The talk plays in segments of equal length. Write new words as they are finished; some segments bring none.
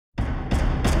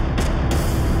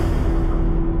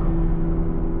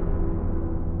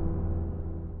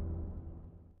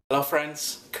Hello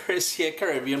friends, Chris here,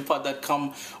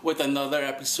 CaribbeanPod.com with another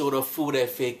episode of Food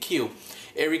FAQ.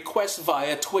 A request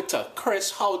via Twitter.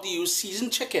 Chris, how do you season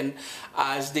chicken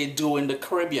as they do in the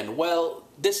Caribbean? Well,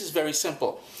 this is very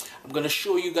simple. I'm going to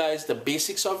show you guys the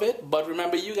basics of it, but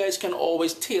remember, you guys can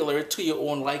always tailor it to your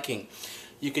own liking.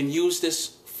 You can use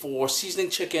this for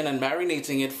seasoning chicken and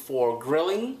marinating it for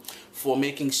grilling, for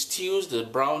making stews, the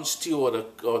brown stew or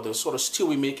the sort of stew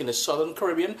we make in the Southern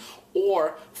Caribbean,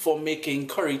 or for making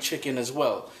curry chicken as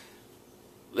well.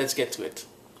 Let's get to it.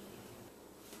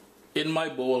 In my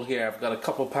bowl here, I've got a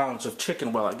couple pounds of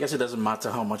chicken. Well, I guess it doesn't matter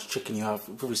how much chicken you have.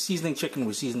 If we're seasoning chicken,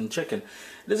 we're seasoning chicken.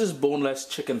 This is boneless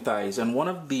chicken thighs, and one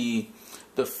of the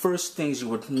first things you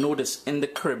would notice in the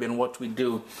Caribbean, what we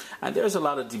do, and there's a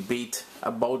lot of debate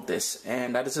about this,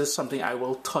 and that is something I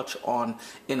will touch on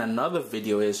in another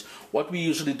video, is what we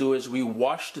usually do is we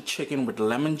wash the chicken with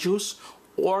lemon juice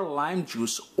or lime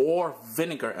juice or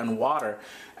vinegar and water,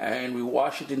 and we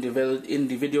wash it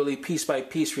individually, piece by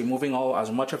piece, removing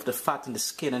as much of the fat and the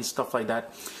skin and stuff like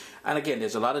that. And again,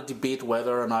 there's a lot of debate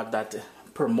whether or not that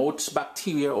promotes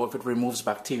bacteria or if it removes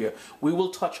bacteria. We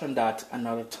will touch on that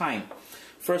another time.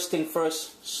 First thing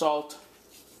first, salt.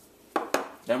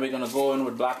 Then we're going to go in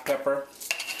with black pepper.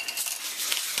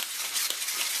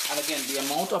 And again, the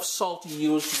amount of salt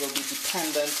you use will be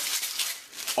dependent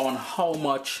on how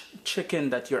much chicken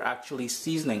that you're actually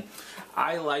seasoning.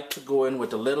 I like to go in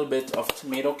with a little bit of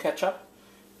tomato ketchup.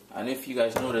 And if you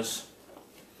guys notice,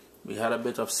 we had a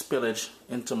bit of spillage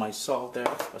into my salt there.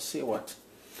 Let's see what.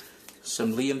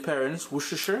 Some Lea and Perrins,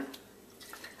 Worcestershire.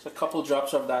 A couple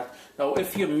drops of that. Now,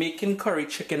 if you're making curry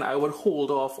chicken, I would hold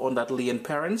off on that Lea and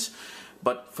Perrins.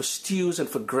 But for stews and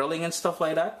for grilling and stuff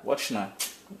like that, watch now.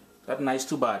 That nice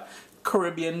too bad.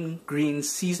 Caribbean green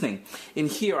seasoning. In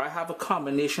here, I have a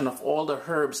combination of all the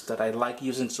herbs that I like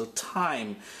using. So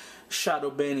thyme, shadow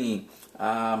benny,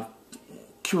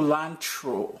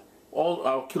 culantro,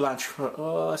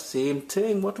 culantro. Same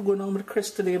thing. What's going on with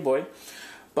Chris today, boy?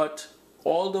 But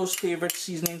all those favorite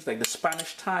seasonings like the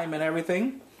Spanish thyme and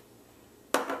everything,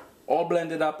 all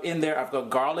blended up in there. I've got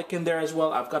garlic in there as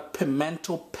well. I've got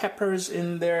pimento peppers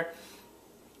in there.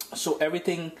 So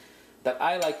everything that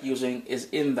I like using is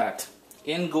in that.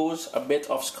 In goes a bit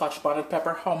of Scotch bonnet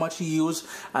pepper. How much you use,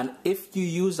 and if you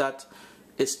use that,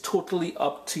 is totally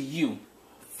up to you.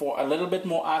 For a little bit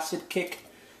more acid kick,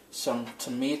 some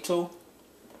tomato,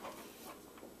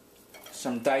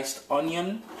 some diced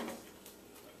onion,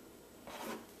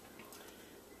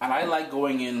 and I like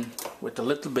going in with a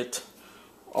little bit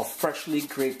of freshly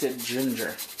grated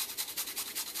ginger.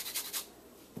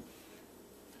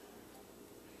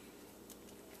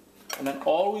 And then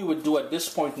all we would do at this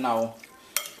point now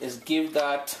is give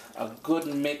that a good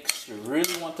mix. You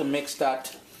really want to mix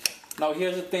that. Now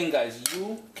here's the thing, guys,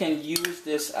 you can use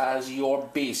this as your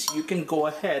base. You can go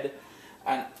ahead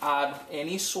and add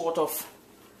any sort of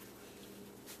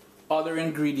other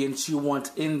ingredients you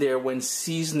want in there when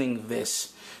seasoning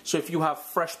this. So if you have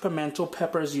fresh pimento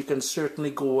peppers, you can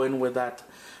certainly go in with that.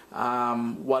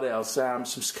 What else? Some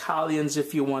scallions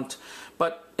if you want.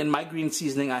 But in my green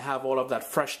seasoning, I have all of that.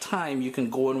 Fresh thyme, you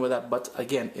can go in with that. But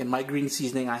again, in my green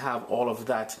seasoning, I have all of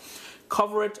that.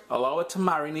 Cover it, allow it to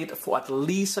marinate for at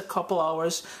least a couple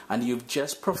hours, and you've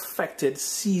just perfected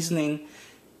seasoning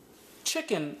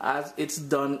chicken as it's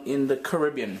done in the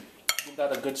Caribbean. Give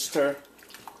that a good stir.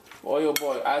 Boy, oh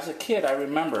boy, as a kid, I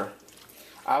remember,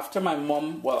 after my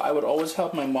mom, well, I would always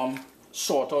help my mom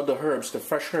sort out the herbs, the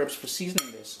fresh herbs for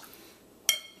seasoning this.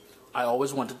 I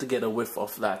always wanted to get a whiff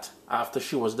of that after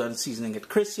she was done seasoning it.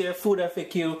 Chris here, Food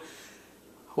FAQ.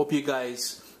 Hope you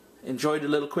guys enjoyed the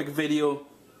little quick video,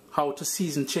 how to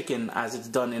season chicken as it's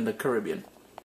done in the Caribbean.